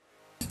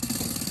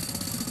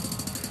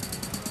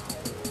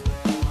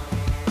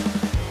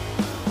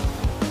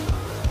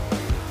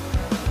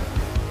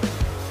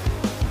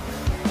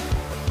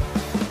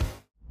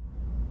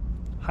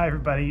Hi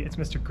everybody, it's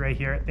Mr. Gray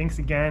here. Thanks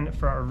again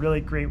for a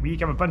really great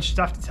week. I have a bunch of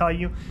stuff to tell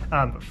you,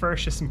 but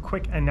first just some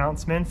quick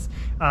announcements.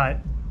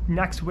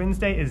 Next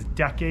Wednesday is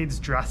Decades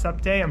Dress Up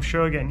Day. I'm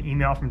sure you'll get an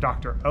email from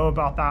Dr. O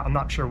about that. I'm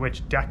not sure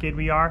which decade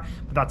we are,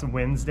 but that's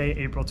Wednesday,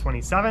 April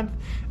 27th.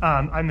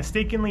 I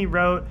mistakenly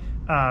wrote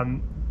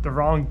the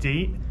wrong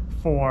date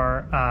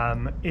for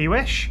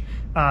AWISH.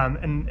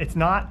 And it's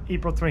not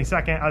April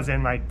 22nd as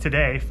in like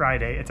today,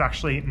 Friday. It's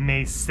actually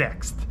May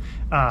 6th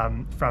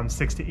from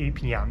 6 to 8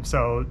 p.m.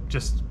 So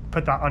just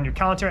put that on your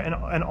calendar.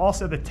 And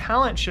also the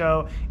talent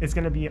show is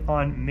going to be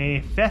on May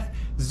 5th.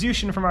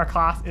 Zushin from our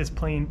class is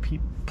playing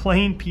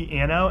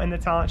piano in the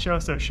talent show,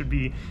 so it should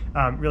be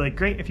really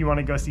great if you want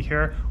to go see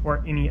her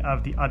or any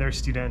of the other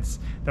students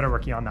that are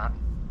working on that.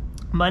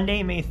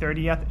 Monday, May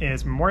 30th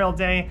is Memorial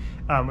Day,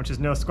 which is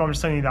no school. I'm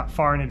just telling you that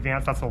far in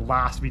advance. That's the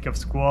last week of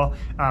school,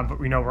 but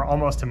we know we're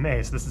almost to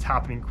May, so this is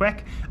happening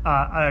quick.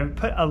 I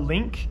put a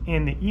link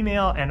in the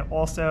email and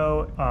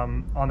also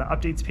on the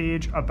updates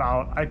page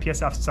about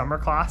IPSF summer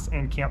class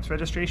and camps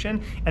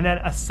registration. And then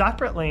a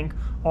separate link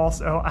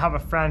also, I have a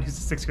friend who's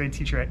a 6th grade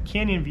teacher at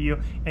Canyon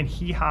View, and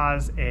he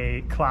has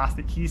a class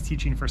that he's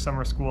teaching for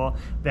summer school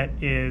that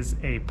is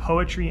a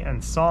poetry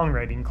and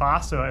songwriting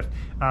class. So if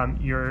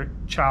your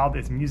child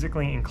is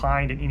musically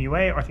inclined in any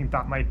way or think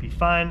that might be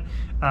fun,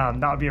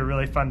 that would be a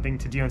really fun thing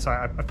to do. And so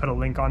I put a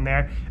link on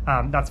there.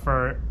 That's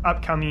for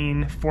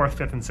upcoming 4th,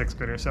 5th, and 6th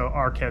graders, so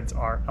our kids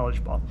are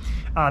eligible.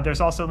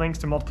 There's also links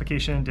to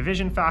multiplication and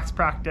division facts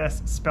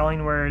practice,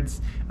 spelling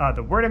words,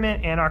 the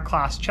Wordament, and our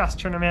class chess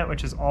tournament,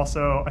 which is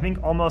also, I think,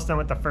 almost done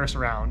with the first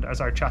round as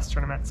our chess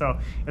tournament, so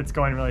it's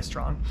going really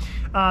strong.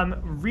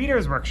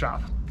 Readers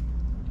workshop.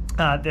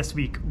 This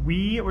week,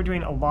 we were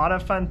doing a lot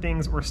of fun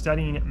things. We're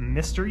studying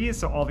mysteries,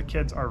 so all the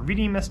kids are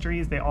reading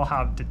mysteries. They all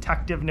have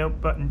detectives'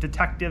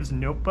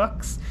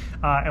 notebooks,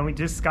 and we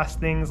discuss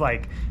things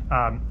like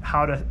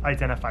how to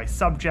identify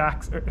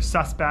subjects or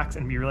suspects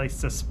and be really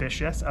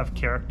suspicious of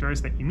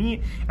characters that you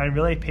meet, and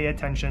really pay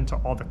attention to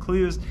all the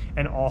clues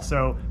and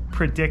also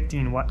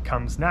predicting what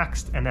comes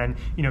next. And then,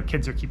 you know,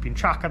 kids are keeping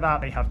track of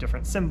that. They have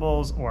different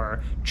symbols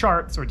or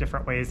charts or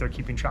different ways they're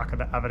keeping track of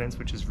the evidence,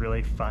 which is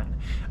really fun.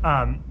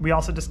 We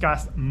also discussed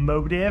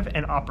motive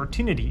and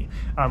opportunity,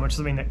 which is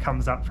something that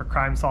comes up for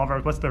crime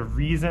solvers. What's the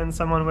reason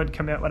someone would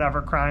commit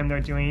whatever crime they're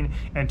doing,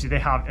 and do they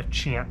have a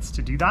chance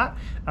to do that?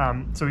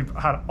 So we've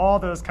had all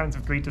those kinds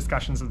of great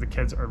discussions as the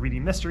kids are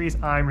reading mysteries.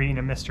 I'm reading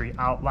a mystery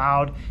out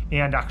loud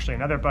and actually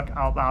another book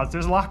out loud.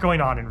 There's a lot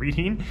going on in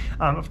reading,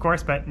 of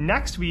course, but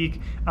next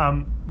week,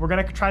 we're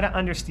going to try to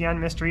understand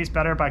mysteries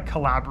better by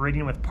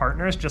collaborating with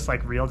partners, just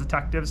like real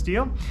detectives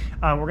do.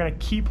 We're going to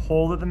keep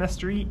hold of the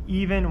mystery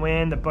even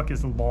when the book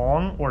is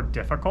long or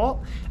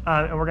difficult,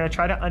 and we're going to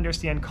try to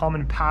understand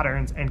common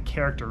patterns and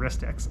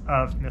characteristics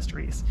of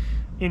mysteries.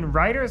 In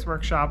Writer's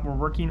Workshop, we're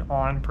working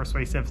on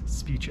persuasive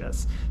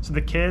speeches. So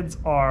the kids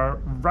are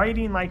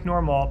writing like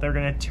normal. They're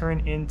going to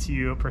turn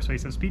into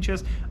persuasive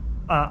speeches.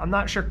 I'm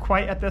not sure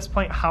quite at this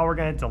point how we're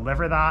going to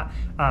deliver that.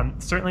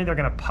 Certainly they're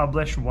going to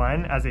publish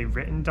one as a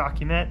written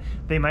document.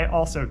 They might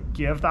also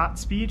give that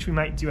speech. We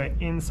might do it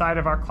inside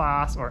of our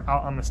class or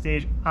out on the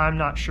stage. I'm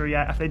not sure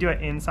yet. If they do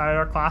it inside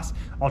our class,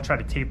 I'll try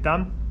to tape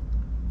them.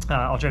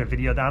 I'll try to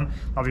video them.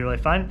 That'll be really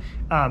fun.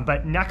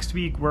 But next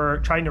week, we're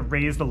trying to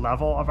raise the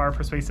level of our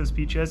persuasive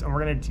speeches, and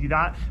we're going to do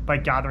that by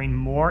gathering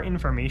more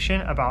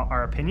information about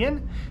our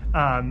opinion.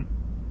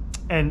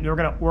 And we're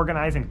going to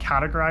organize and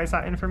categorize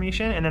that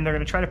information, and then they're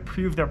going to try to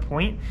prove their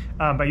point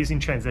by using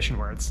transition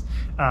words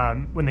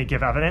when they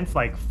give evidence,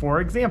 like,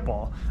 for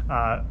example,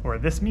 or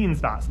this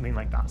means that, something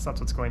like that. So that's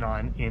what's going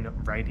on in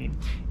writing.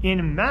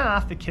 In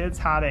math, the kids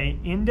had a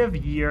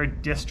end-of-year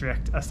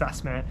district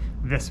assessment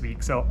this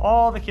week. So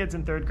all the kids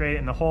in 3rd grade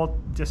in the whole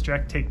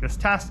district take this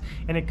test,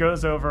 and it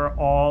goes over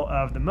all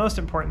of the most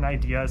important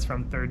ideas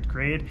from 3rd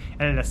grade,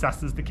 and it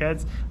assesses the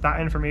kids. That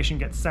information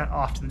gets sent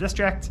off to the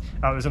district.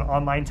 It was an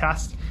online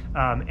test.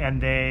 And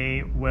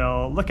they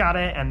will look at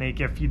it and they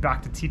give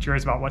feedback to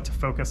teachers about what to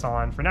focus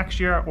on for next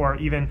year, or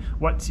even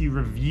what to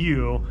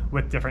review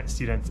with different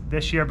students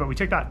this year. But we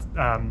took that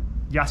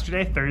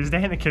yesterday,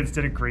 Thursday, and the kids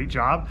did a great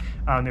job.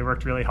 They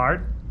worked really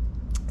hard.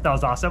 That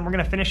was awesome. We're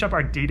going to finish up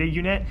our data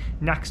unit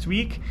next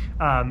week,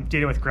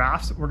 data with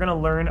graphs. We're going to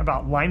learn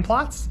about line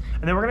plots,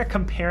 and then we're going to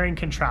compare and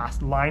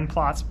contrast line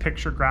plots,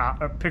 picture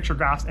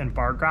graphs, and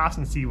bar graphs,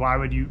 and see why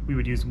we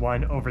would use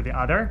one over the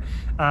other.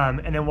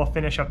 And then we'll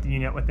finish up the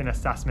unit with an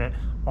assessment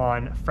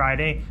on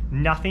Friday.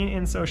 Nothing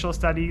in social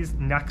studies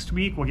next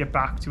week. We'll get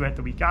back to it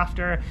the week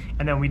after.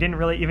 And then we didn't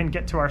really even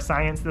get to our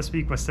science this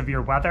week with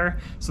severe weather,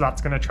 so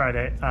that's going to try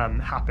to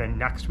happen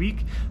next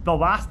week. The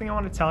last thing I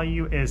want to tell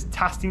you is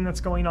testing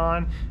that's going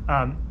on.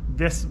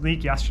 This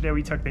week, yesterday,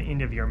 we took the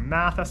end-of-year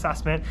math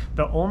assessment.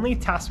 The only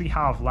tests we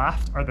have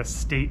left are the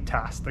state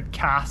tests, the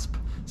CASP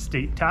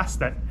state tests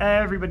that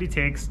everybody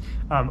takes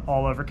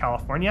all over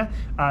California.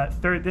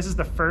 This is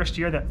the first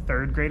year that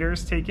 3rd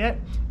graders take it.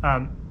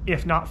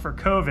 If not for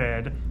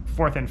COVID,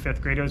 4th and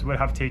 5th graders would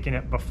have taken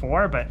it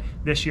before, but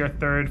this year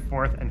 3rd,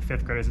 4th, and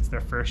 5th graders, it's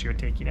their first year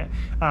taking it.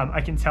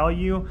 I can tell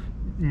you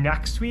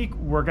next week,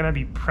 we're going to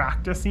be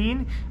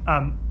practicing.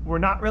 We're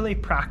not really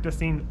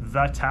practicing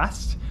the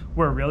test.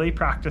 We're really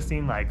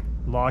practicing like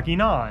logging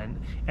on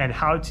and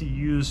how to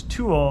use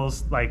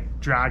tools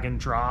like drag and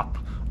drop,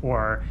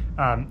 or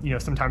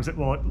sometimes it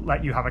will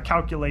let you have a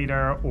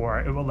calculator, or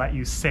it will let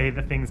you say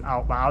the things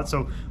out loud.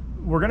 So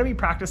we're going to be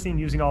practicing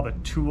using all the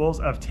tools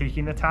of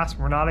taking the test.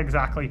 We're not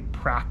exactly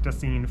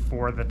practicing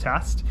for the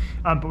test,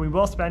 but we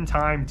will spend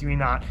time doing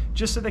that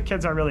just so the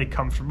kids are really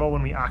comfortable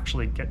when we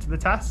actually get to the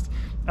test.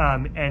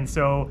 And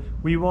so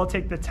we will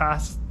take the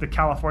test, the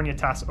California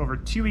test, over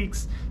 2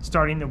 weeks,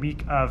 starting the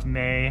week of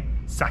May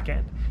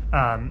 2nd.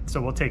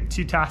 So we'll take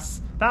 2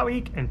 tests that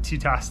week and 2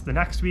 tests the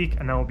next week,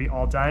 and then we'll be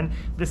all done.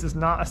 This is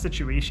not a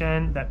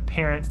situation that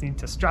parents need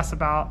to stress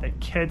about, that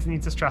kids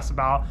need to stress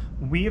about.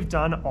 We've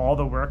done all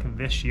the work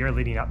this year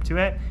leading up to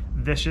it.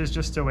 This is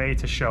just a way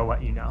to show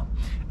what you know.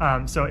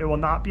 So it will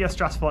not be a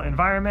stressful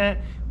environment.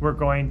 We're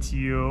going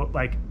to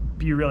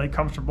be really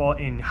comfortable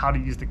in how to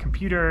use the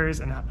computers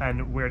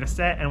and where to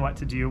sit and what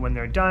to do when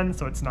they're done,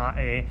 so it's not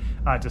a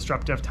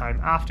disruptive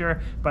time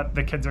after, but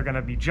the kids are going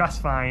to be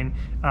just fine.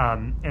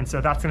 And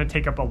so that's going to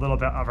take up a little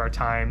bit of our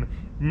time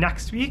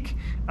next week,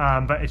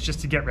 but it's just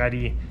to get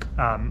ready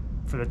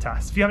for the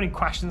test. If you have any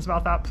questions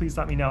about that, please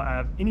let me know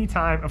at any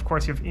time. Of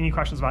course, if you have any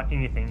questions about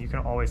anything, you can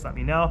always let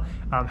me know.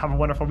 Have a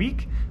wonderful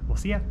week. We'll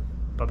see you.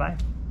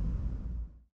 Bye-bye.